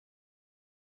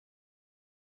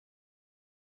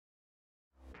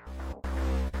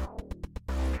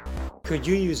Could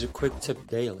you use a quick tip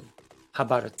daily? How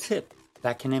about a tip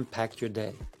that can impact your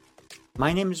day?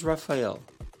 My name is Raphael.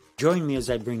 Join me as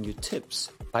I bring you tips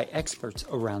by experts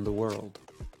around the world.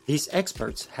 These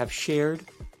experts have shared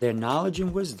their knowledge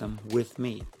and wisdom with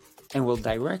me and will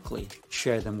directly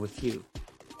share them with you.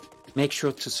 Make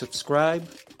sure to subscribe,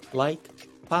 like,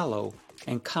 follow,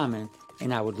 and comment,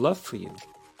 and I would love for you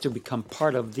to become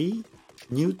part of the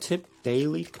New Tip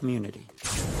Daily community.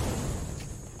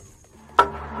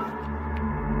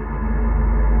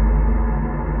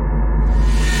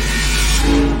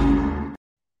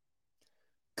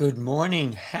 Good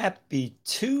morning. Happy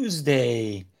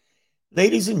Tuesday.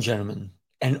 Ladies and gentlemen,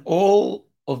 and all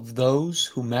of those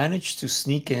who managed to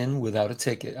sneak in without a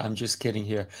ticket. I'm just kidding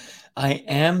here. I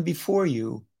am before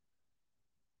you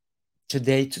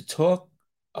today to talk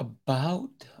about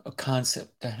a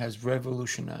concept that has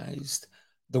revolutionized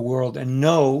the world. And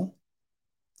no,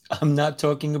 I'm not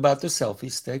talking about the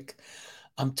selfie stick.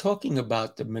 I'm talking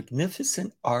about the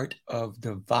magnificent art of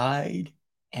divide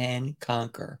and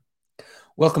conquer.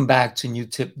 Welcome back to New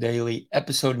Tip Daily,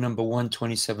 episode number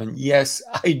 127. Yes,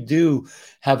 I do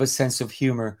have a sense of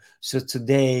humor. So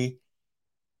today,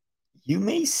 you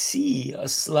may see a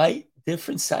slight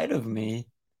different side of me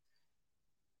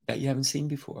that you haven't seen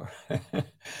before.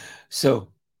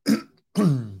 So,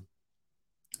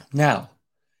 now,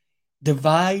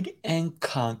 divide and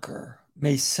conquer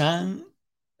may sound,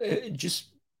 it just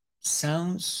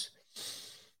sounds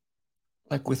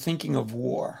like we're thinking of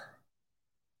war.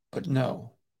 But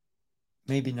no,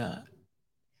 maybe not.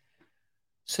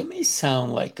 So it may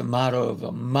sound like the motto of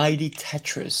a mighty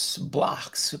Tetris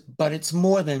blocks, but it's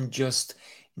more than just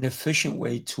an efficient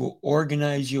way to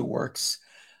organize your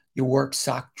work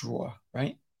sock drawer,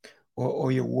 right?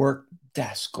 Or your work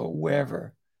desk or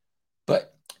wherever.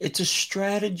 But it's a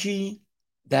strategy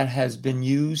that has been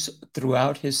used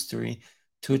throughout history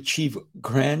to achieve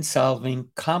grand solving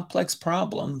complex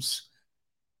problems,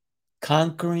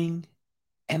 conquering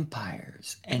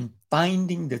empires, and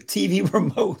finding the TV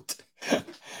remote.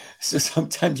 So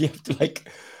sometimes you have to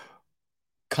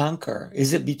conquer.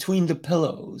 Is it between the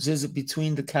pillows? Is it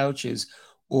between the couches?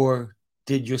 Or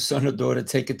did your son or daughter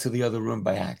take it to the other room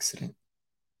by accident?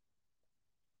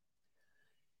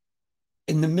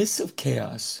 In the midst of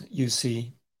chaos, you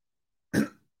see,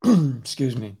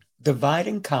 excuse me, divide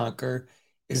and conquer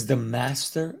is the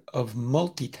master of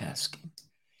multitasking.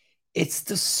 It's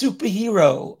the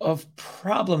superhero of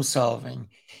problem solving.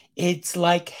 It's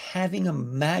like having a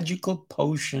magical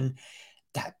potion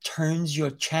that turns your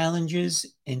challenges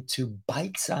into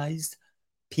bite-sized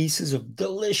pieces of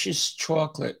delicious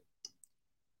chocolate.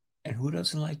 And who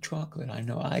doesn't like chocolate? I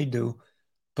know I do,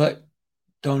 but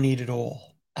don't eat it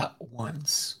all at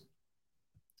once.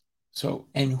 So,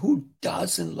 and who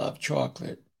doesn't love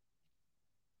chocolate?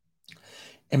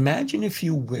 Imagine, if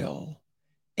you will,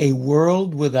 a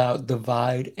world without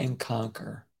divide and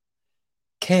conquer.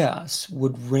 Chaos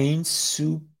would reign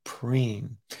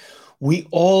supreme. We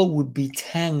all would be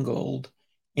tangled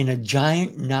in a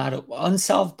giant knot of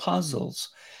unsolved puzzles,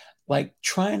 like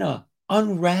trying to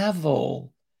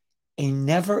unravel a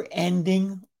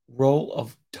never-ending roll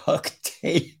of duct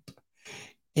tape.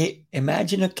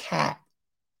 Imagine a cat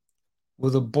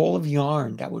with a ball of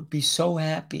yarn that would be so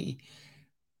happy,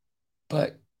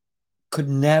 but could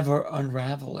never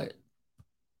unravel it.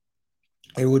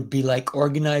 It would be like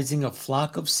organizing a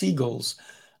flock of seagulls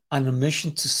on a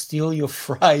mission to steal your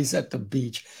fries at the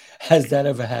beach. Has that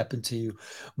ever happened to you?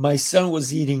 My son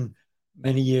was eating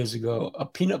many years ago a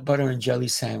peanut butter and jelly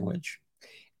sandwich.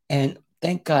 And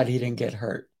thank God he didn't get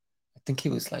hurt. I think he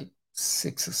was like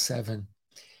 6 or 7.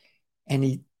 And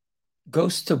he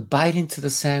goes to bite into the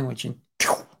sandwich and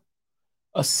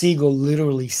a seagull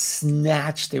literally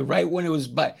snatched it right when it was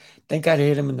bite. Thank God it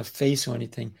hit him in the face or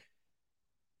anything.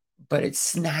 But it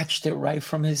snatched it right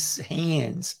from his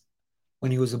hands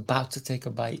when he was about to take a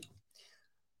bite.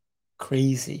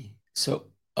 Crazy. So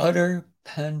utter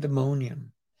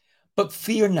pandemonium. But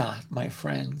fear not, my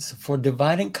friends, for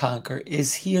divide and conquer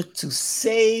is here to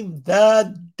save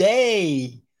the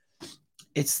day.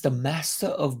 It's the master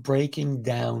of breaking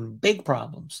down big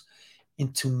problems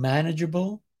into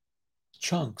manageable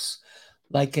chunks,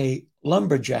 like a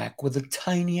lumberjack with a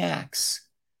tiny axe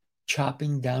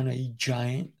chopping down a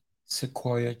giant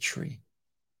sequoia tree.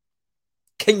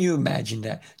 Can you imagine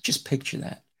that? Just picture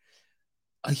that.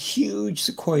 A huge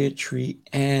sequoia tree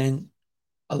and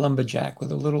a lumberjack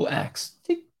with a little axe.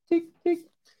 Tick, tick, tick.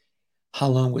 How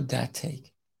long would that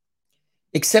take?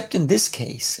 Except in this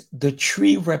case, the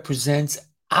tree represents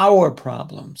our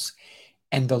problems,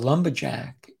 and the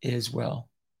lumberjack is, well,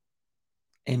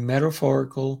 a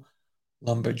metaphorical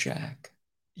lumberjack.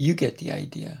 You get the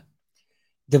idea.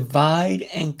 Divide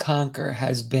and conquer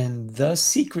has been the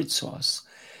secret sauce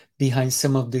behind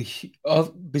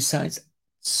besides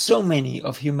so many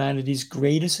of humanity's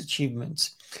greatest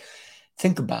achievements.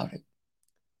 Think about it.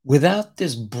 Without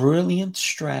this brilliant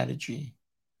strategy,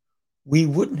 we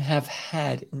wouldn't have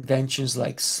had inventions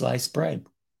like sliced bread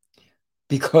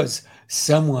because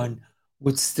someone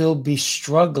would still be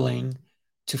struggling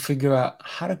to figure out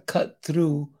how to cut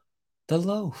through the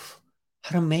loaf,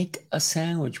 how to make a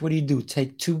sandwich. What do you do?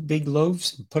 Take two big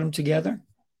loaves and put them together?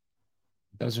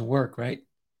 Doesn't work, right?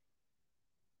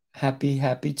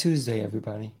 Happy Tuesday,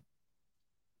 everybody.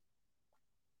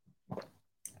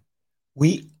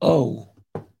 We owe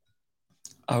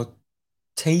our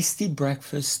tasty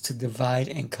breakfast to divide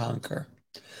and conquer.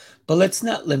 But let's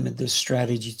not limit this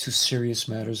strategy to serious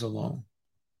matters alone.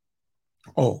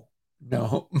 Oh,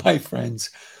 no, my friends,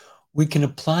 we can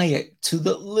apply it to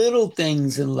the little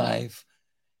things in life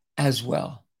as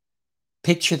well.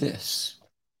 Picture this.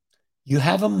 You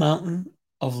have a mountain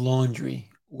of laundry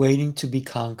waiting to be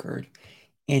conquered,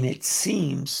 and it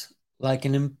seems like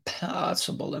an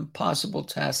impossible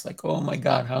task. Like, oh my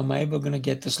God, how am I ever going to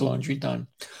get this laundry done?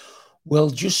 Well,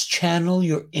 just channel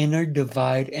your inner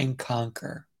divide and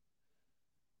conquer.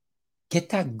 Get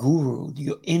that guru,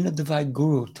 your inner divide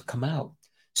guru, to come out.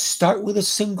 Start with a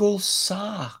single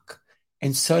sock,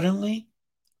 and suddenly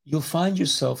you'll find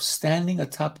yourself standing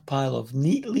atop a pile of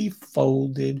neatly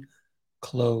folded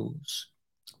clothes,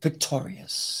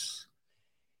 victorious.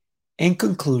 In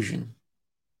conclusion,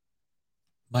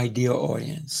 my dear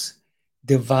audience,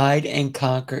 divide and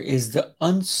conquer is the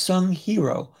unsung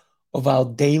hero of our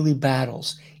daily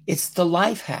battles. It's the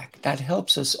life hack that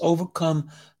helps us overcome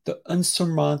the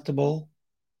unsurmountable,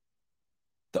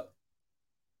 the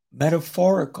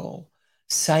metaphorical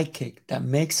psychic that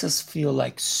makes us feel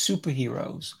like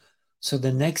superheroes. So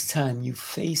the next time you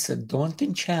face a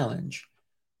daunting challenge,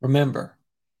 remember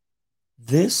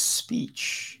this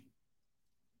speech.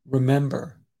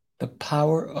 Remember the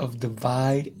power of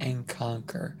divide and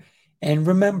conquer. And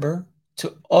remember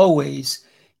to always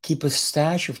keep a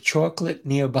stash of chocolate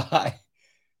nearby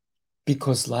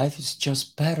because life is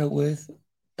just better with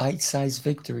bite-sized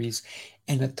victories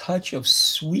and a touch of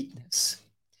sweetness.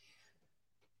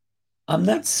 I'm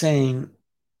not saying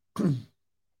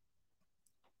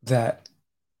that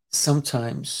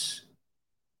sometimes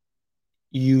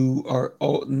you are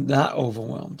not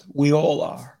overwhelmed. We all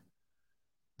are.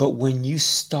 But when you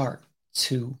start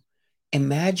to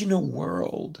imagine a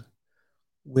world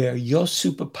where your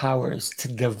superpower is to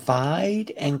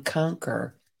divide and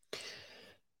conquer,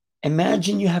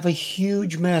 imagine you have a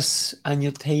huge mess on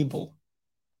your table.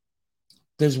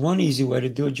 There's one easy way to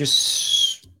do it,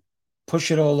 just push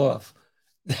it all off.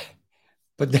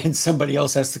 But then somebody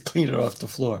else has to clean it off the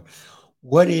floor.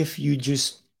 What if you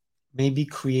just maybe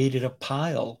created a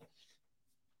pile?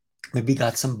 Maybe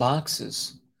got some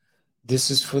boxes.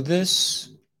 This is for this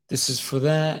is for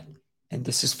that, and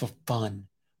this is for fun,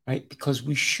 right? Because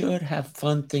we should have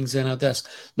fun things in our desk.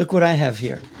 Look what I have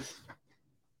here.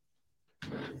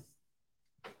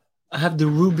 I have the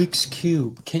Rubik's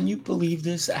Cube. Can you believe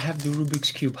this? I have the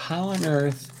Rubik's Cube. How on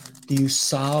earth do you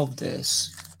solve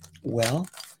this? Well,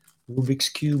 Rubik's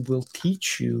Cube will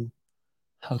teach you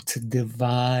how to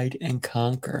divide and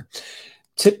conquer.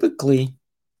 Typically,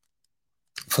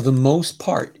 for the most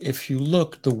part, if you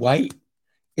look, the white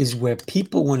is where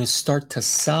people want to start to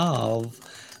solve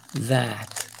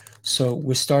that. So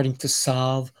we're starting to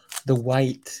solve the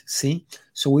white, see?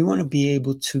 So we want to be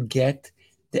able to get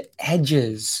the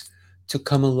edges to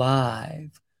come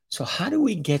alive. So how do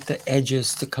we get the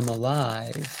edges to come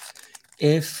alive?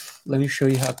 Let me show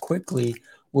you how quickly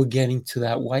we're getting to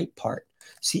that white part.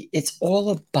 See, it's all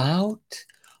about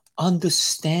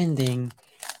understanding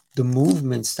the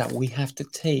movements that we have to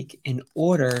take in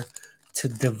order to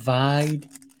divide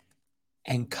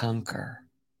and conquer.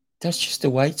 That's just the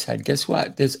white side. Guess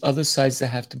what? There's other sides that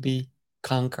have to be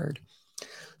conquered.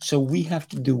 So we have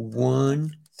to do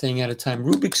one thing at a time.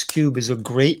 Rubik's Cube is a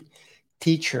great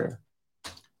teacher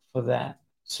for that.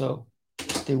 So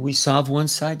did we solve one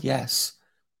side? Yes.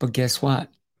 But guess what?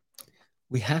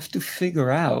 We have to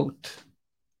figure out,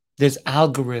 there's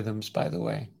algorithms, by the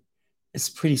way. It's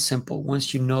pretty simple.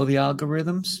 Once you know the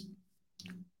algorithms,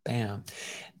 bam.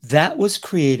 That was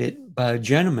created by a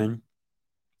gentleman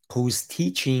who was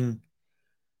teaching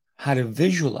how to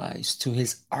visualize to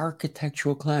his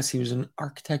architectural class. He was an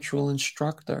architectural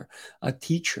instructor, a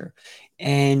teacher.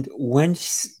 And when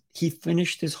he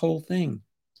finished this whole thing,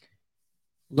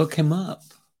 look him up.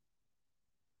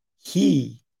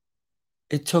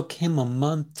 It took him a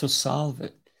month to solve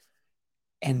it.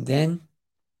 And then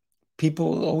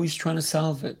people were always trying to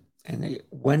solve it, and it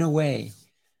went away.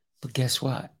 But guess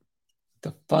what?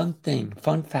 The fun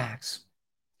facts,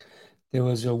 there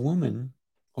was a woman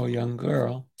or young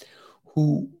girl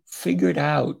who figured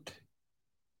out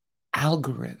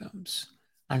algorithms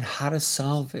on how to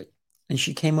solve it. And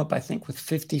she came up, I think, with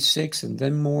 56 and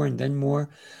then more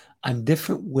on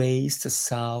different ways to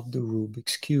solve the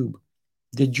Rubik's Cube.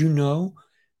 Did you know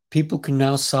people can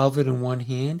now solve it in one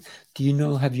hand? Do you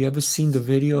know, have you ever seen the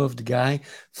video of the guy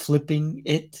flipping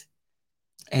it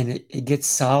and it gets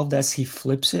solved as he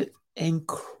flips it?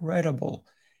 Incredible.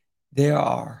 There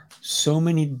are so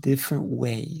many different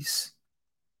ways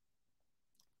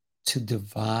to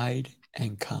divide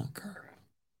and conquer.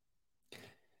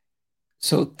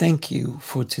 So thank you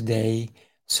for today.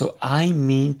 So I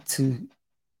mean to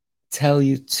tell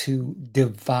you to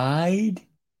divide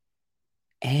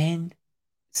and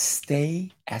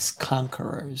stay as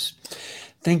conquerors.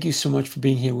 Thank you so much for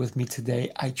being here with me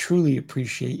today. I truly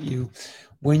appreciate you.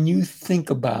 When you think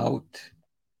about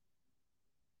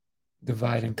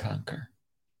divide and conquer,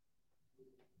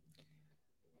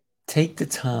 take the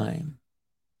time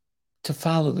to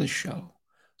follow the show,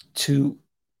 to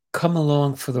come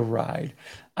along for the ride.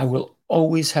 I will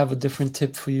always have a different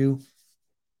tip for you.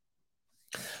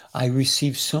 I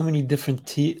received so many different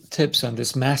tips on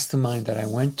this mastermind that I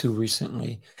went to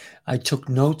recently. I took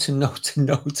notes and notes and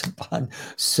notes upon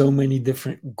so many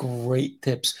different great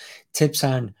tips. Tips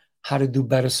on how to do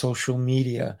better social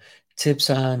media, tips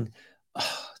on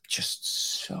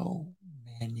just so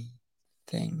many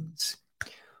things.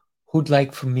 Who'd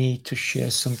like for me to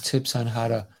share some tips on how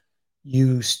to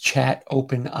use chat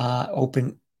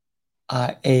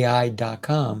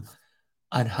AI.com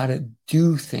on how to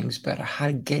do things better, how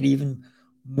to get even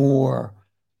more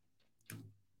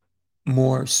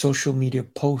social media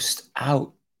posts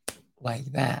out like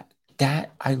that.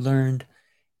 That I learned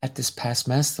at this past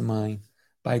mastermind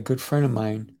by a good friend of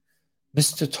mine,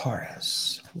 Mr.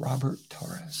 Torres, Robert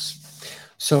Torres.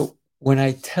 So when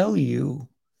I tell you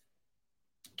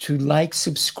to like,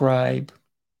 subscribe,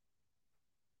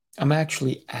 I'm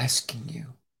actually asking you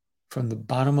from the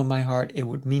bottom of my heart. It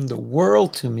would mean the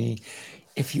world to me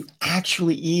if you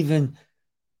actually even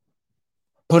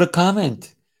put a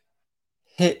comment,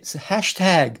 hit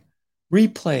hashtag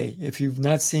replay if you've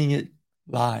not seen it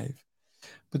live.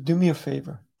 But do me a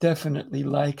favor, definitely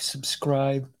like,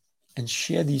 subscribe, and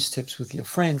share these tips with your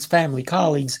friends, family,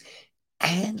 colleagues,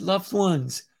 and loved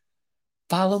ones.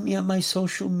 Follow me on my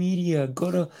social media. Go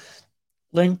to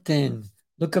LinkedIn,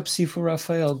 look up Sifu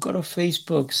Raphael. Go to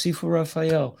Facebook, Sifu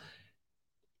Raphael.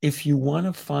 If you want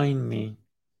to find me,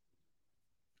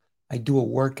 I do a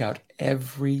workout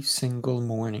every single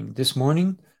morning. This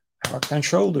morning, I worked on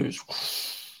shoulders.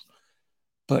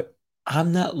 But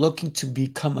I'm not looking to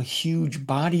become a huge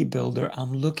bodybuilder.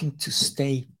 I'm looking to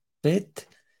stay fit,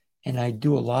 and I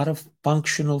do a lot of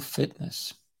functional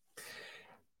fitness.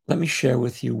 Let me share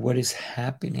with you what is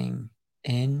happening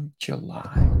in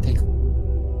July.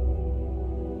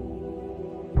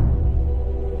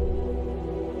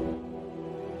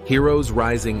 Heroes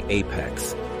Rising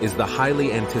Apex is the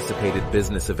highly anticipated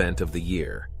business event of the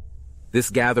year. This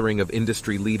gathering of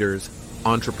industry leaders,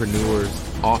 entrepreneurs,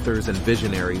 authors, and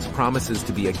visionaries promises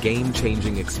to be a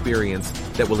game-changing experience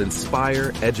that will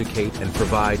inspire, educate, and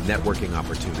provide networking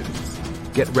opportunities.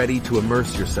 Get ready to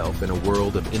immerse yourself in a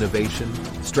world of innovation,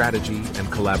 strategy,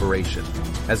 and collaboration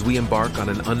as we embark on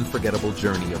an unforgettable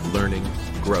journey of learning,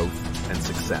 growth, and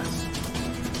success.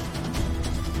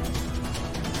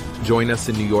 Join us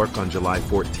in New York on July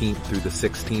 14th through the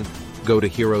 16th. Go to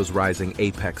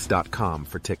heroesrisingapex.com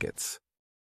for tickets.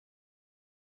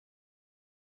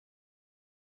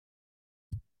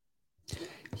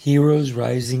 Heroes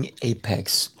Rising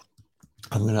Apex.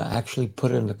 I'm going to actually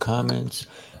put it in the comments.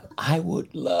 I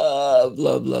would love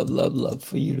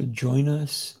for you to join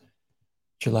us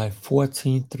July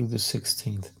 14th through the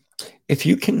 16th. If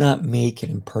you cannot make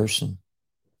it in person,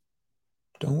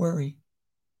 don't worry.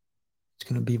 It's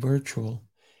going to be virtual.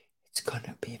 It's going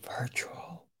to be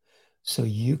virtual. So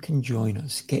you can join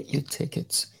us. Get your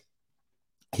tickets.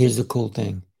 Here's the cool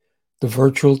thing. The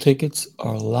virtual tickets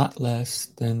are a lot less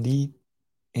than the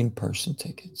in-person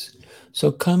tickets.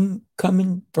 So come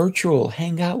in virtual,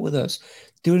 hang out with us,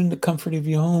 do it in the comfort of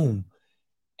your home.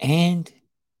 And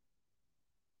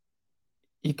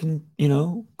you can,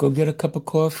 go get a cup of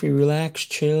coffee, relax,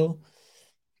 chill.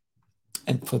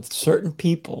 And for certain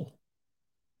people,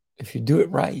 if you do it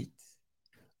right,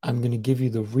 I'm going to give you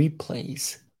the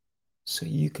replays so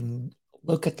you can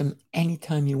look at them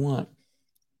anytime you want.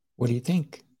 What do you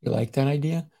think? You like that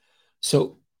idea?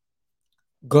 So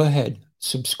go ahead,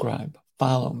 subscribe,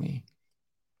 follow me.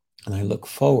 And I look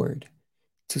forward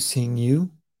to seeing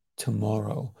you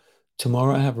tomorrow.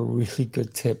 Tomorrow, I have a really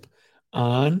good tip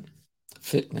on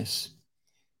fitness.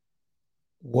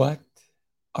 What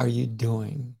are you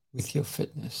doing with your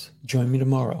fitness? Join me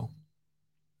tomorrow.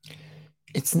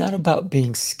 It's not about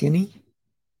being skinny,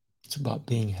 it's about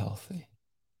being healthy.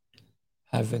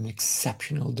 Have an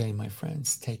exceptional day, my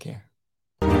friends. Take care.